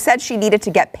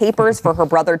papers for her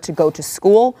brother to go to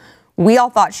school. We all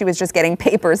thought she was just getting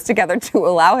papers together to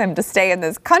allow him to stay in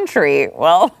this country.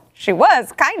 Well, she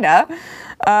was, kinda.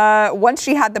 Once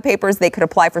she had the papers, they could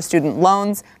apply for student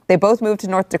loans. They both moved to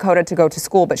North Dakota to go to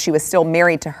school, but she was still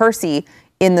married to Hersey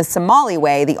in the Somali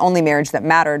way. The only marriage that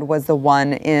mattered was the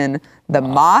one in the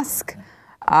mosque.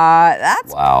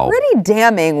 That's pretty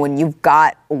damning when you've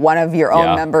got one of your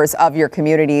own members of your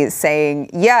community saying,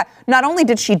 yeah, not only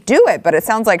did she do it, but it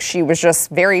sounds like she was just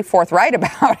very forthright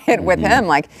about it with him.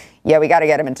 Like, yeah, we got to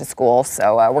get him into school,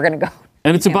 so we're going to go.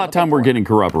 And it's about time we're getting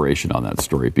corroboration on that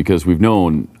story, because we've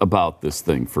known about this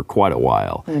thing for quite a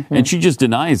while. And she just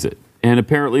denies it. And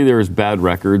apparently there's bad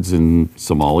records in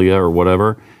Somalia or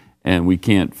whatever, and we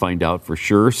can't find out for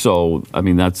sure. So, I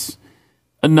mean, that's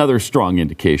another strong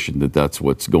indication that that's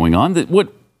what's going on. That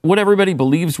what everybody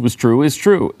believes was true is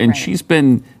true. And she's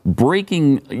been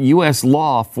breaking U.S.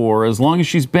 law for as long as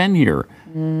she's been here.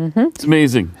 It's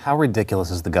amazing. How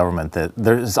ridiculous is the government that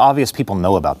there's obvious people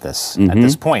know about this at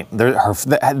this point. I'm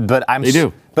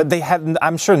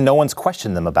sure no one's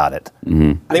questioned them about it.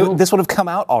 This would have come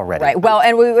out already. Right. Well,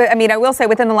 and I will say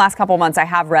within the last couple of months, I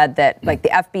have read that like the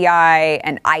FBI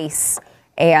and ICE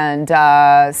and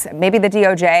maybe the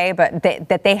DOJ, but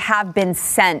that they have been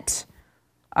sent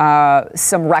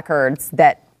some records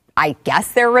that I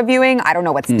guess they're reviewing. I don't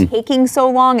know what's taking so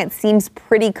long. It seems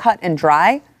pretty cut and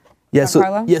dry. Yeah, so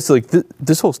like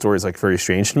this whole story is like very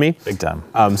strange to me. Big time.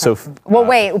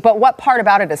 Wait, but what part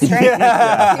about it is strange?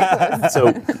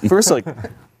 So first, like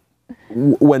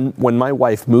when my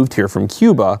wife moved here from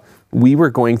Cuba, we were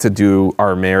going to do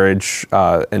our marriage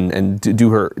and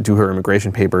do her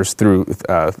immigration papers through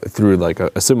like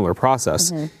a similar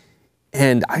process.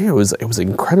 And it was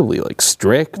incredibly like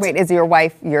strict. Wait, is your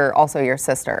wife also your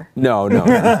sister? No,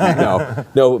 but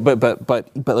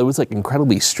it was like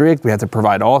incredibly strict. We had to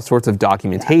provide all sorts of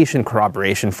documentation,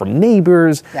 corroboration from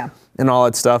neighbors, and all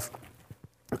that stuff.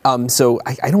 So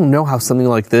I don't know how something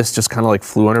like this just kind of like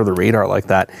flew under the radar like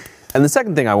that. And the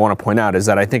second thing I want to point out is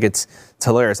that I think it's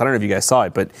hilarious. I don't know if you guys saw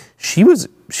it, but she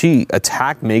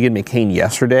attacked Meghan McCain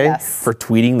yesterday for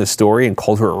tweeting the story and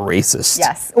called her a racist.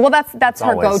 Yes. Well, that's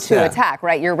her go-to attack,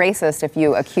 right? You're racist if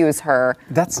you accuse her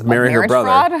of marriage her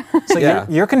brother. Fraud. So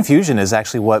your confusion is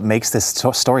actually what makes this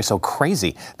story so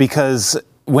crazy, because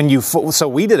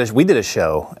we did a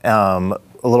show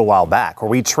a little while back where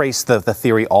we traced the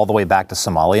theory all the way back to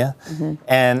Somalia.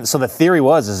 And so the theory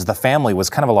was the family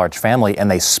was kind of a large family, and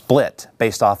they split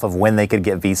based off of when they could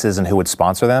get visas and who would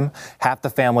sponsor them. Half the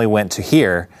family went to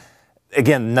here.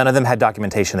 Again, none of them had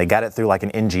documentation. They got it through like an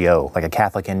NGO, like a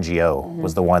Catholic NGO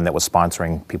was the one that was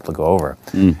sponsoring people to go over.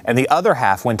 And the other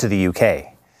half went to the UK.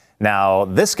 Now,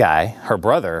 this guy, her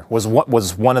brother, was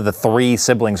one of the 3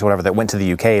 siblings or whatever that went to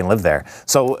the UK and lived there.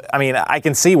 So, I mean, I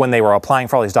can see when they were applying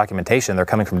for all these documentation, they're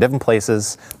coming from different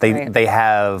places. They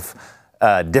have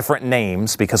different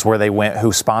names because where they went,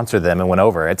 who sponsored them and went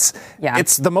over. It's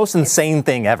the most insane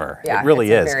thing ever. Yeah, it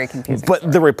really is. Very confusing.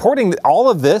 But the reporting,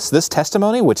 all of this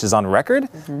testimony, which is on record,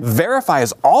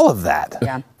 verifies all of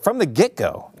that from the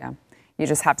get-go. Yeah. You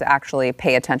just have to actually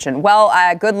pay attention. Well,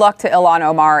 good luck to Ilhan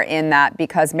Omar in that,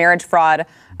 because marriage fraud,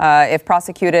 if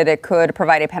prosecuted, it could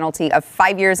provide a penalty of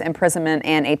 5 years imprisonment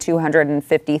and a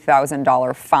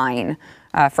 $250,000 fine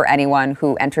for anyone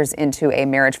who enters into a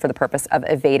marriage for the purpose of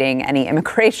evading any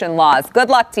immigration laws. Good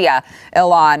luck to you,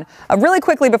 Ilhan. Really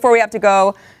quickly before we have to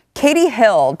go, Katie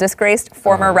Hill, disgraced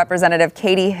former Representative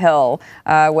Katie Hill,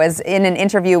 was in an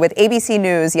interview with ABC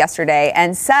News yesterday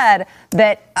and said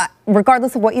that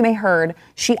regardless of what you may heard,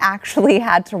 she actually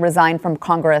had to resign from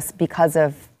Congress because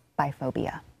of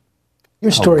biphobia.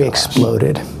 Your story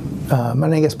exploded. And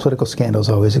I guess political scandals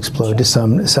always explode to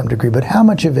some degree, but how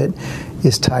much of it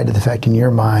is tied to the fact in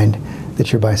your mind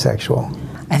that you're bisexual?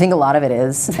 I think a lot of it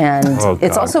is, and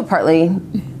it's also partly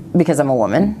because I'm a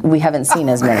woman. We haven't seen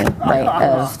as many, right,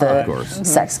 of the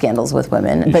sex scandals with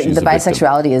women. But the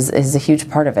bisexuality is a huge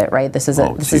part of it, right? There's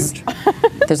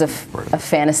a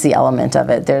fantasy element of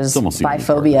it. There's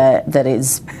biphobia that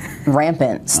is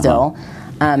rampant still.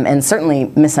 And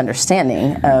certainly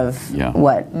misunderstanding of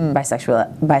what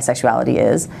bisexuality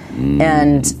is.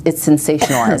 And it's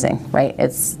sensationalizing, right?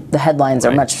 The headlines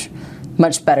are much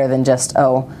better than just,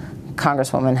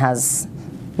 Congresswoman has,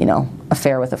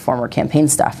 affair with a former campaign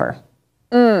staffer.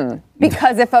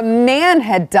 Because if a man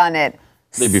had done it,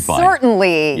 they'd be fine.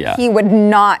 Certainly he would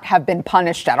not have been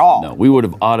punished at all. No, we would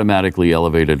have automatically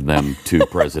elevated them to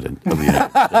president of the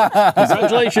United States.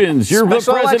 Congratulations, you're the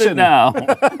president now.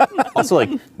 Also,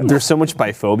 there's so much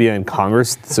biphobia in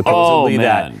Congress, supposedly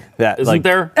that isn't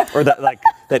there? Or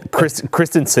that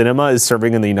Kristen Sinema is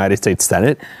serving in the United States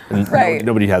Senate, and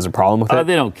nobody has a problem with it.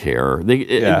 They don't care.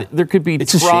 There could be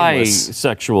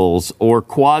trisexuals or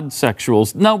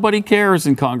quadsexuals. Nobody cares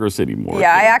in Congress anymore.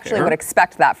 Yeah, I actually would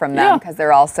expect that from them because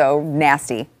they're also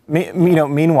nasty.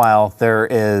 Meanwhile, there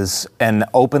is an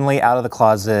openly out of the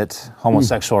closet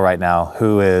homosexual right now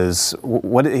who is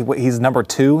he's number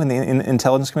 2 in the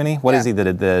intelligence committee. What is he?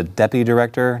 The deputy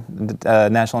director,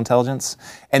 national intelligence,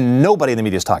 and nobody in the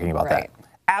media is talking about that.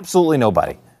 Absolutely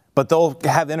nobody. But they'll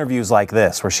have interviews like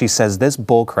this where she says this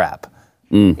bull crap.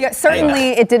 Yeah,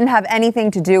 certainly it didn't have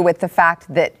anything to do with the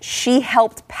fact that she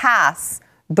helped pass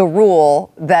the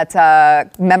rule that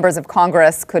members of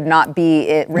Congress could not be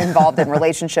involved in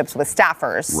relationships with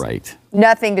staffers. Right.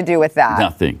 Nothing to do with that.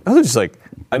 Nothing. I was just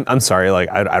I'm sorry,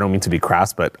 I don't mean to be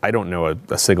crass, but I don't know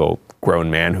a single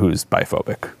grown man who's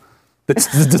biphobic. That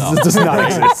does not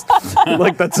exist.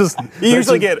 That's just. You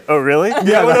usually get, oh, really?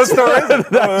 Yeah, one of those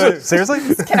stories? Seriously?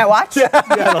 Can I watch?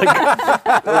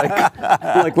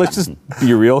 Let's just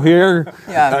be real here.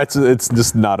 Yeah. It's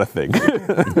just not a thing.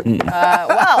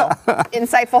 Well,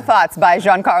 insightful thoughts by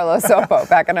Giancarlo Sopo.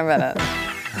 Back in a minute.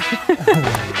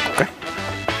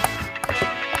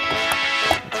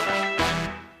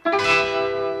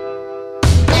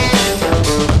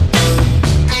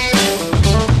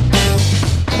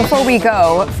 Before we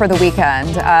go for the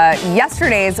weekend,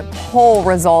 yesterday's poll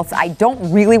results I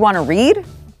don't really want to read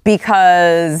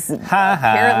because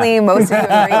apparently most of you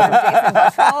agree with Jason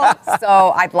Bushwell.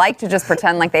 So I'd like to just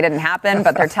pretend like they didn't happen,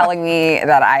 but they're telling me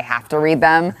that I have to read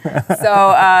them.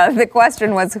 So the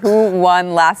question was, who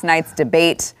won last night's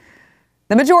debate?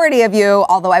 The majority of you,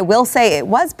 although I will say it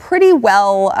was pretty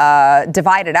well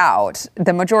divided out,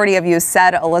 the majority of you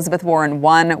said Elizabeth Warren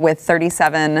won with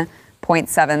 37.7,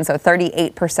 so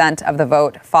 38% of the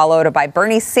vote, followed by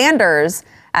Bernie Sanders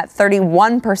at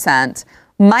 31%,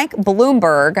 Mike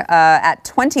Bloomberg at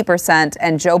 20%,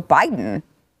 and Joe Biden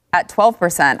at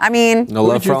 12%. I mean,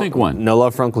 who did you think won? No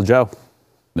love for Uncle Joe.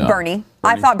 No. Bernie.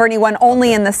 I thought Bernie won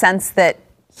only in the sense that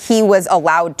he was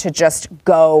allowed to just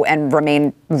go and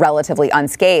remain relatively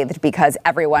unscathed because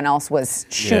everyone else was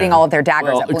shooting all of their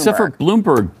daggers at Bloomberg. Except for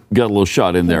Bloomberg got a little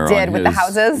shot in there did on with his the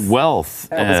houses?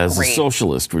 wealth as great. a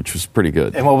socialist, which was pretty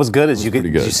good. And what was good is did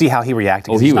you see how he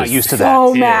reacted? He he's was not used to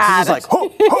so that. mad. He was like,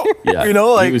 ho, ho.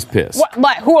 Yeah, he was pissed.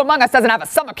 What, who among us doesn't have a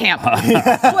summer camp?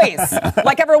 Please.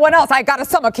 Like everyone else, I got a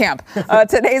summer camp.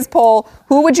 Today's poll,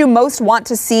 who would you most want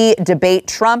to see debate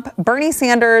Trump, Bernie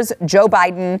Sanders, Joe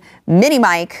Biden, Mini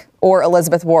Mike, or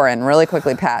Elizabeth Warren? Really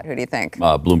quickly, Pat, who do you think?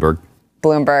 Bloomberg.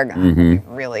 Bloomberg.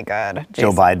 Really good. Jason.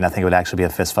 Joe Biden, I think it would actually be a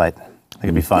fist fight. I think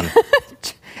it'd be fun.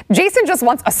 Jason just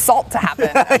wants assault to happen,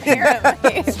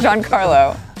 apparently.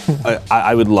 Giancarlo.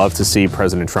 I would love to see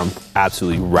President Trump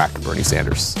absolutely wreck Bernie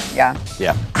Sanders. Yeah.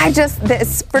 Yeah.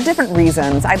 For different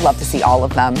reasons, I'd love to see all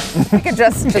of them. We could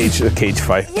just a cage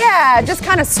fight. Yeah, just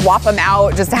kind of swap them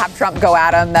out, just to have Trump go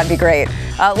at him. That'd be great.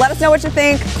 Let us know what you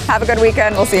think. Have a good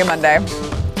weekend. We'll see you Monday.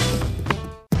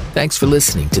 Thanks for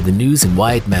listening to the news and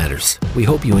why it matters. We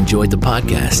hope you enjoyed the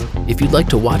podcast. If you'd like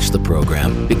to watch the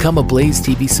program, become a Blaze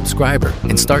TV subscriber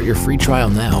and start your free trial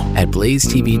now at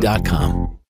blazetv.com.